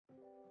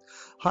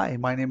Hi,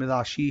 my name is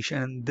Ashish,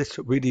 and in this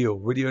video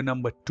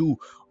number 2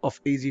 of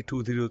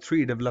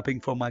AZ203, developing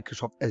for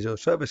Microsoft Azure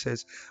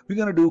services, we're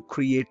going to do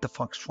create the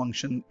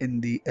function in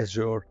the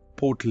Azure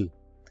portal.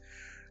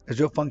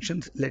 Azure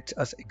Functions lets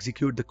us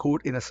execute the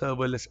code in a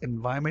serverless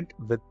environment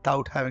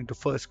without having to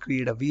first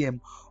create a VM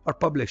or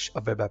publish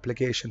a web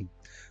application.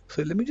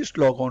 So let me just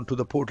log on to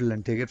the portal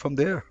and take it from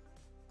there.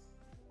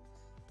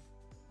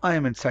 I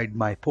am inside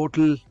my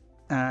portal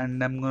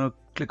and I'm going to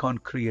click on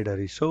create a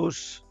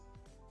resource.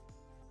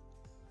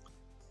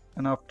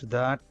 And after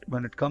that,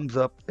 when it comes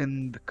up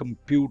in the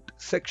compute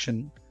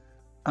section,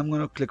 I'm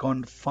going to click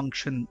on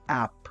function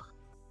app.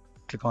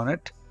 Click on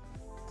it.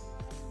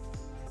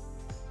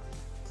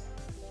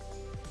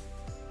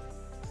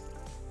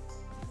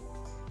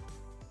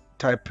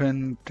 Type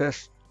in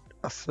test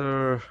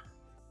Azure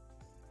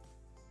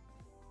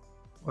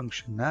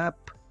function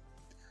app.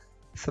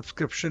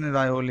 Subscription is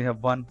I only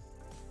have one.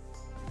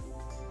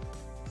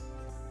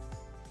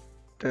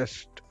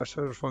 Test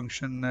Azure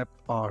function app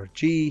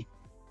RG.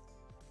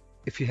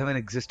 If you have an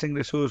existing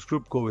resource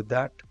group, go with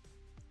that.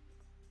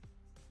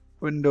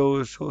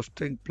 Windows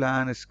hosting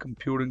plan is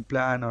computing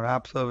plan or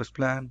app service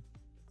plan.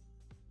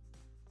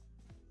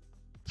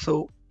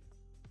 So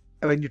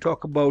when you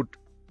talk about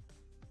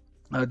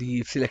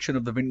the selection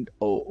of the Windows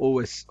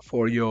OS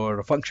for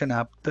your function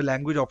app, the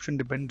language option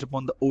depends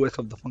upon the OS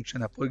of the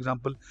function app. For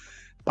example,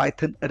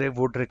 Python array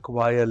would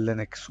require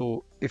Linux.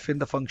 So if in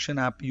the function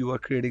app you are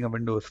creating a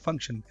Windows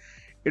function,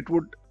 it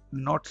would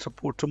not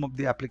support some of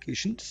the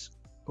applications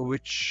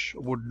which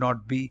would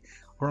not be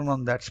run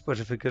on that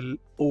specific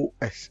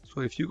OS.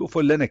 So if you go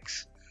for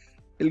Linux,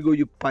 it'll go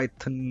you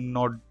Python,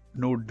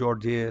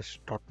 Node.js,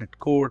 .NET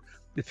Core.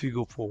 If you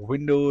go for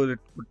Windows,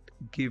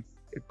 it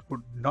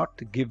would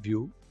not give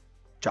you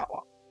Java.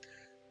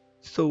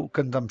 So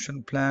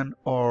consumption plan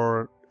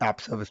or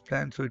app service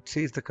plan. So it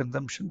says the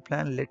consumption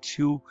plan lets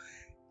you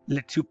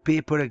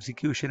pay per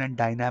execution and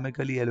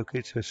dynamically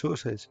allocates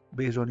resources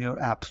based on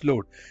your app's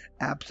load.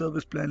 App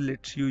service plan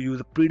lets you use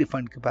a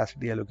predefined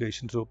capacity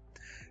allocation. So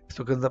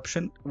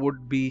consumption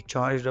would be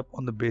charged up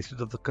on the basis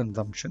of the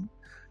consumption.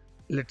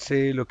 Let's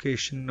say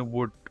location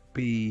would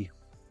be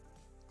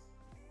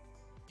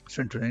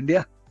Central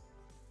India.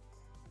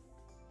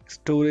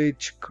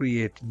 Storage,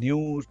 create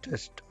new,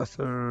 test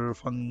Azure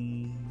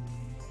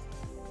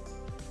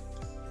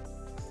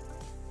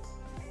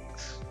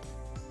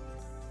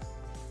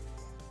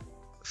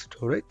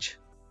storage.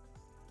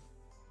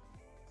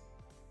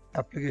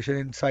 Application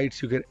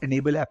insights, you can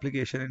enable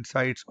application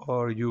insights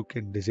or you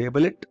can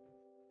disable it.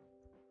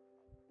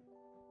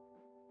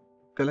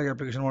 Select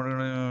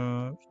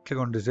application, click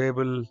on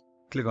disable,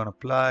 click on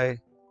apply.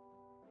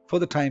 For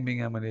the time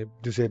being, I'm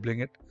disabling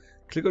it.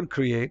 Click on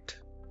create.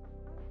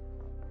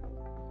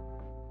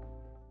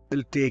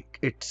 It'll take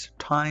its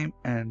time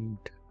and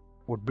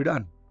would be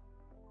done.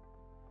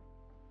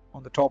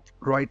 On the top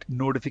right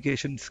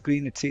notification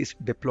screen, it says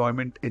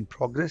deployment in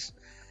progress.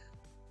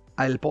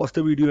 I'll pause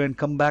the video and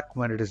come back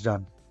when it is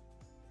done.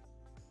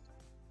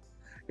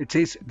 It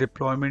says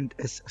deployment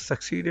is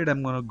succeeded.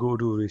 I'm going to go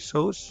to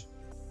resource.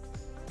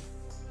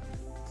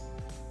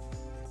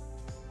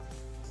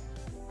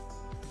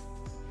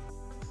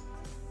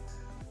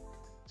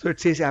 So it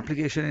says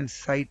application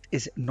insight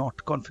is not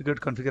configured.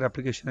 Configure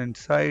application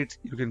insights.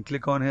 You can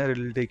click on here. It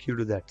will take you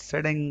to that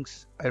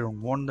settings. I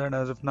don't want that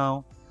as of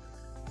now.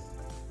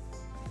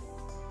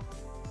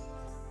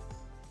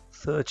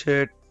 Search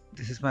it.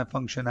 This is my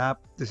function app.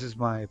 This is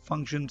my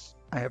functions.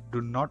 I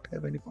do not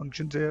have any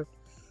functions here.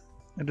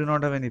 I do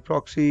not have any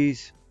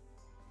proxies.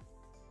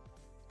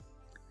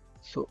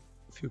 So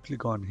if you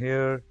click on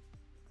here,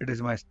 it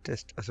is my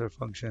test Azure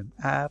function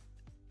app.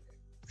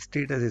 The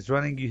status is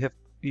running.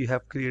 You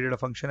have created a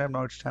function app.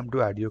 Now it's time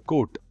to add your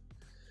code.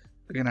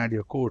 You can add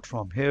your code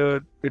from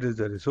here. It is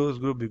the resource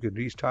group. You can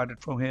restart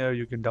it from here.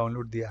 You can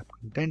download the app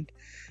content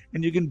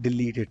and you can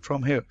delete it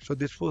from here. So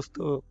this was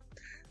the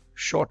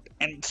short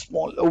and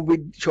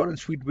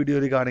sweet video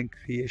regarding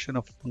creation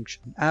of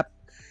function app.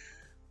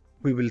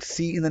 We will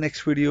see in the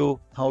next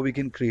video how we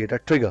can create a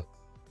trigger.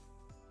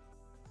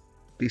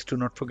 Please do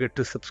not forget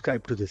to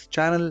subscribe to this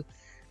channel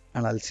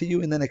and I'll see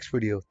you in the next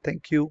video.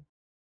 Thank you.